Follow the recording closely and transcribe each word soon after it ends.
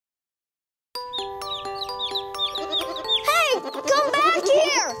Come back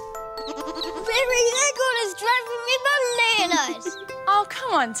here! Baby, that goat is driving me bananas! Oh,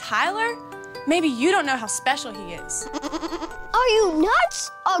 come on, Tyler. Maybe you don't know how special he is. Are you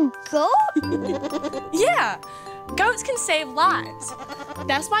nuts? A goat? Yeah, goats can save lives.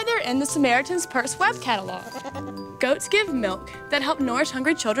 That's why they're in the Samaritan's Purse web catalog. Goats give milk that help nourish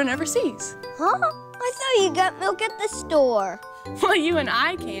hungry children overseas. Huh? I thought you got milk at the store. Well, you and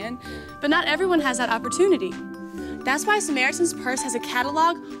I can, but not everyone has that opportunity. That's why Samaritan's Purse has a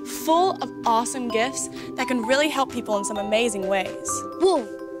catalog full of awesome gifts that can really help people in some amazing ways. Whoa,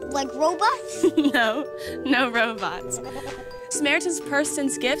 like robots? No robots. Samaritan's Purse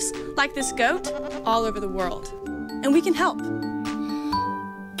sends gifts like this goat all over the world, and we can help.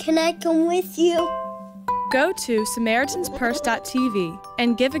 Can I come with you? Go to SamaritansPurse.tv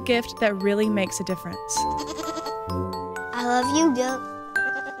and give a gift that really makes a difference. I love you, goat.